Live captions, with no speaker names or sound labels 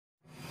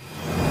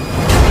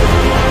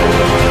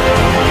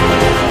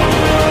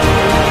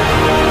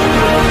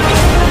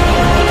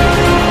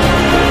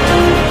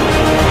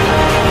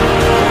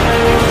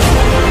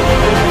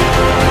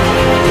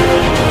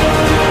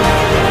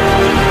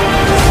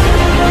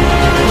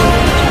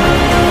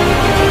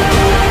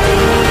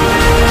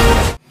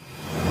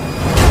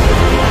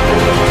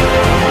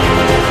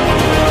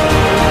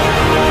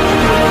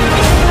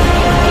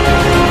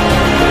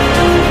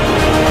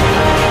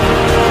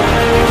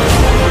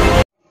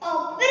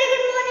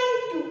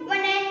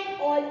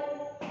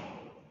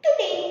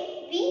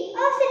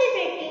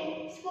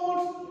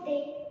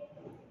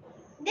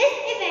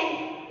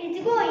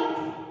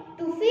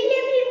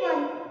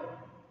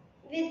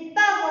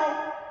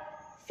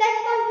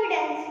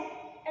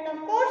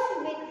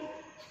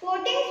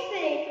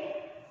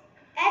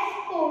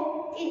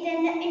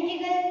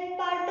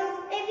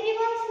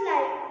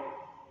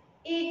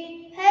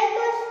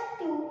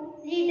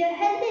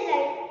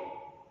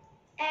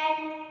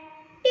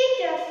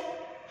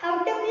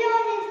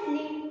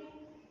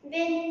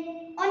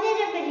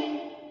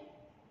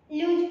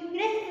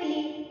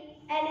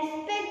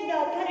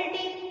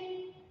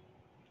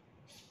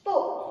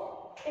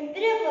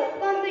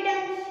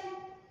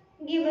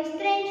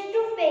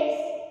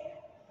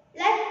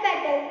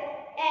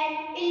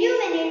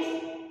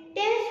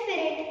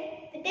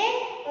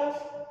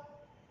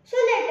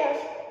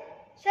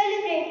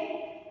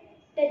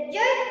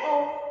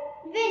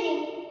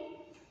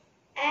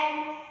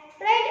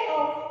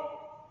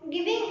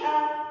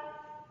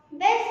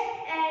best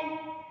and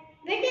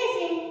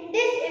witnessing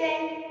this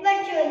event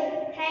virtually.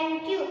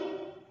 Thank you.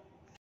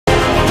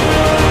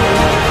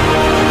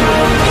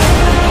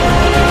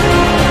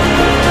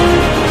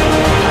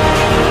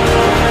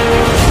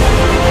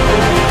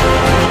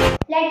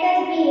 Let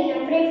us be in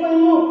a prayerful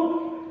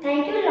mood.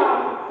 Thank you,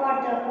 Lord, for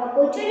the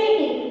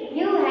opportunity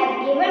you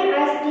have given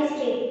us this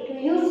day to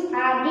use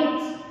our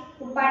gifts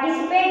to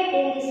participate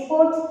in the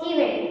sports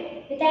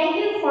event. We thank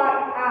you for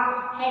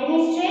our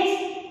headmistress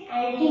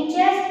and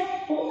teachers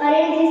who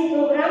arrange this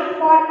program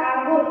for our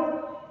good.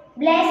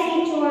 Bless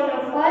each one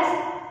of us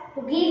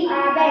to give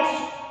our best.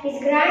 Please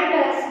grant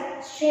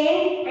us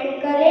strength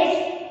and courage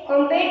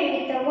compared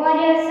with the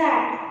warrior's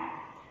heart,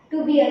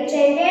 to be a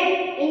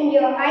champion in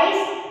your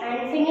eyes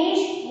and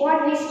finish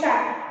what we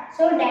start,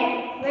 so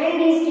that when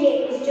this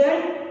day is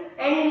done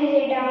and we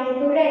lay down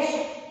to rest,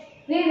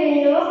 we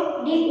will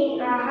know deep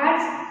in our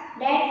hearts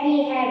that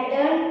we have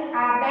done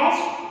our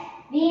best.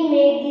 We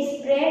make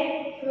this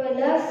prayer through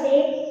love.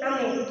 Say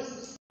Amen.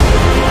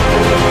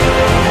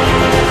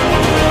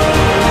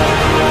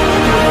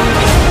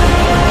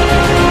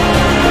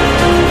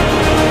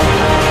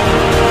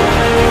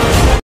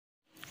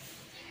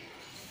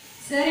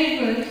 Sir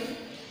Edward,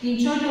 in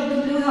charge of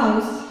the Blue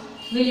House,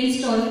 will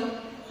install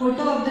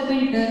photo of the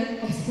painter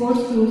of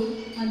sports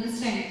group on the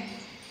stand.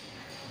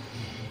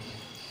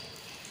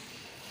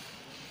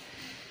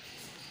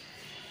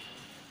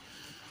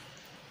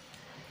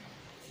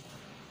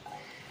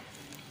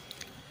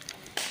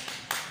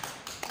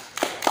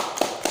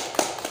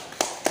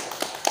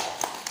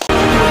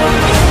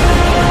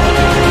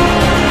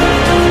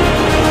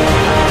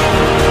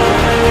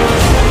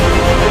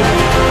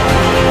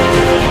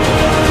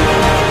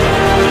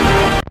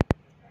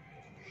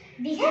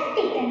 We have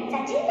taken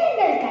Sachin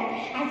Tendulkar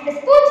as the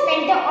sports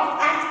mentor of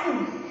our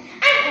school.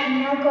 I am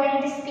now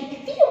going to speak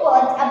a few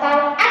words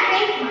about our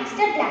great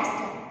master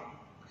blaster.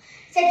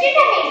 Sachin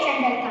Ramesh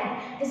Tendulkar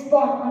was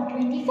born on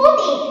 24th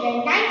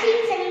April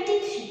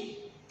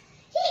 1973.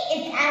 He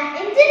is an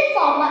Indian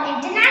former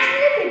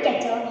international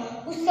cricketer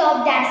who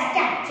served as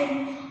captain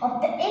of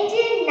the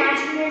Indian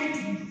national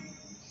team.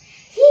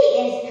 He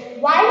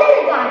is widely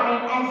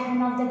regarded as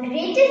one of the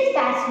greatest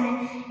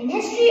batsmen in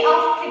history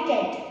of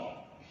cricket.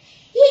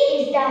 He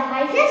is the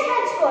highest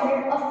run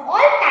scorer of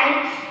all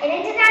time in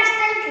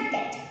international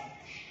cricket,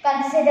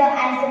 considered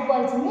as the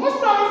world's most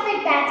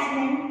prolific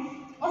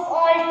batsman of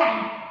all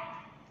time.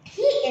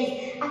 He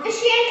is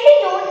affectionately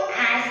known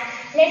as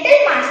Little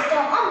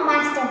Master or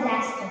Master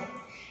Blaster.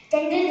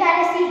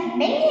 Tendulkar received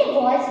many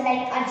awards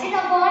like Arjun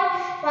Award,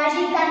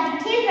 Rajiv Gandhi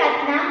Khel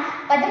Ratna,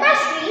 Padma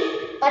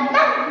Shri,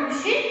 Padma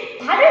Bhushan,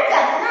 Bharat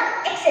Ratna,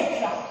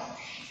 etc.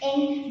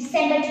 In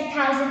December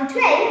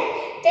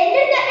 2012,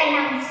 Tendulkar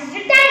announced his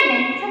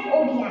retirement from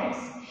ODIs.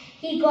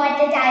 He got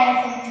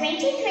retired from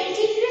 2020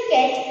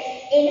 cricket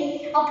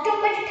in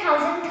October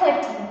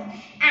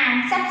 2013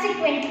 and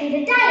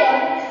subsequently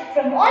retired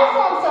from all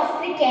forms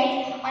of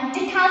cricket on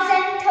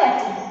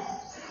 2013.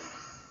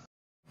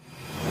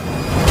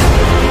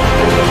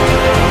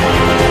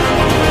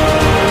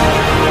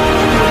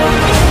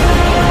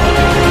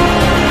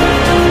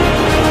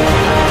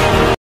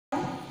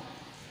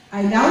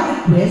 I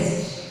now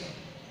request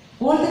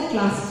all the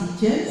class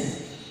teachers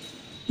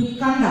to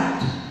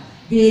conduct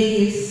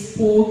various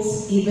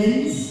sports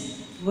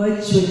events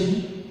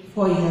virtually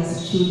for your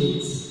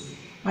students.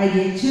 My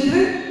dear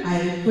children,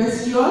 I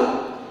request you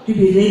all to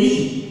be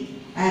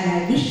ready and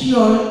I wish you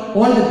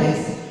all the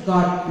best.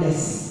 God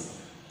bless.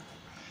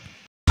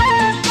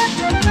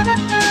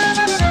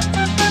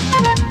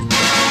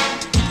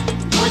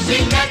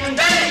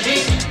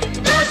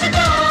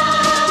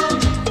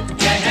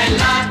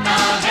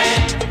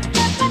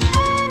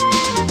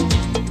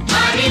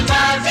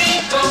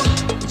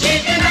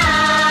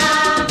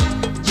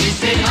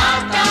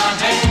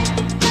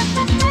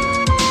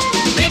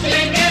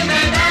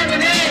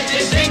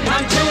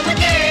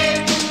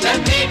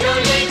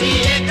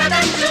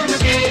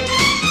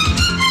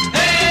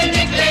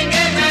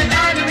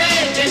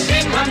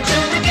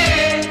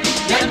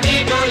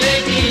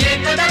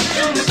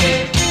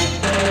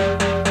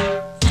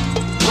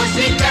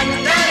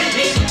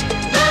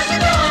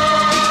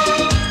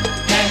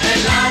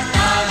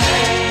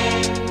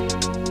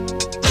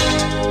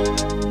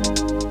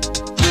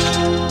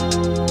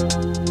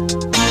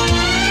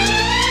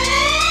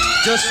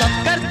 जो सब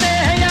करते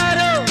हैं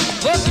यारो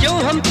वो क्यों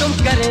हम तुम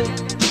करें,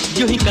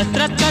 यूं ही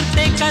कसरत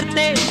करते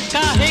करते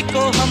काहे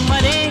को हम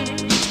मरे।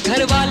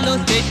 घर वालों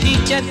से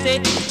टीचर से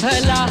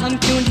भला हम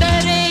क्यों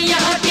डरे,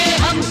 यहाँ के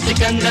हम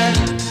सिकंदर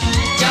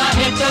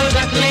चाहे तो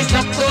रख ले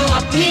सबको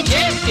अपनी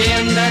जेब के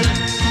अंदर,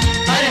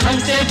 पर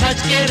हमसे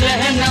बच के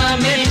रहना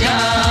मेरी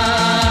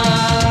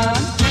जान।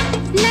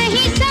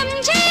 नहीं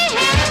समझे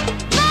हैं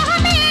वो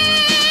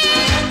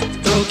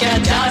हमें तो क्या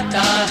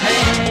जाता है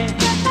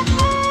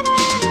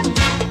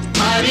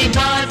हमारी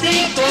बाजी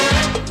को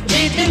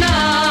जीतना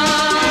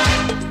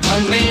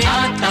हमें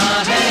आता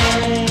है।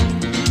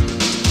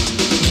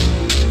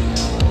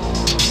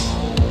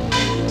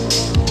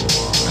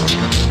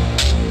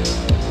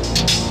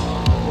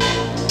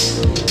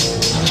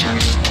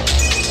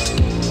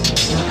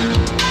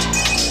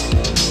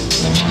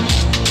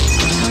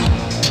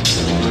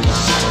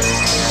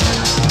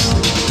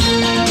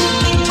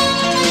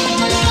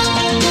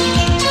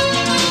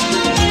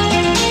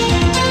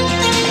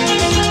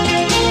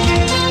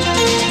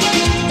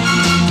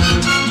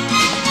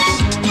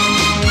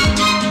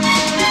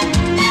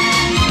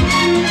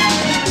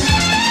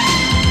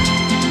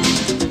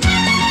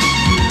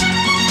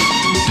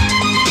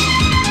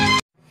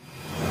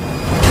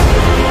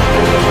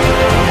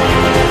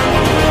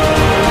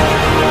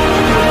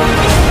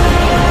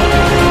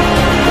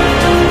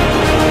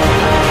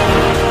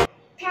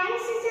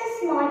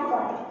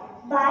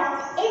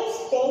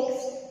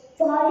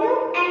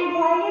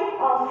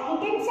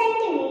 hidden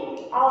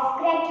sentiment of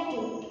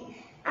gratitude.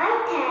 I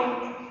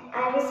thank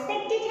our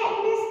respected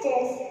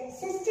headmisters,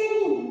 Sister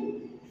Lee,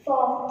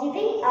 for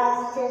giving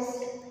us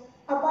this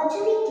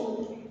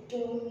opportunity to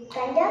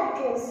conduct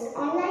this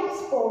online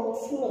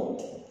sports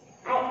meet.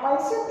 I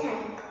also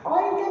thank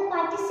all the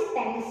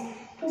participants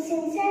who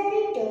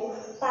sincerely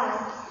took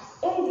part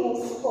in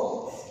these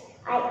sports.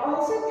 I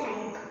also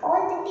thank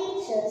all the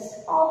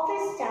teachers,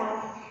 office staff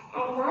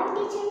and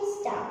non-teaching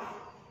staff.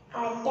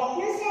 Our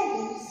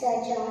techno-savvy Sir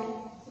John,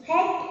 who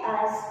helped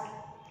us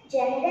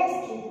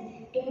generously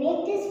to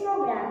make this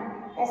program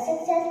a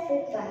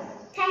successful one.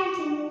 Thank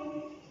you.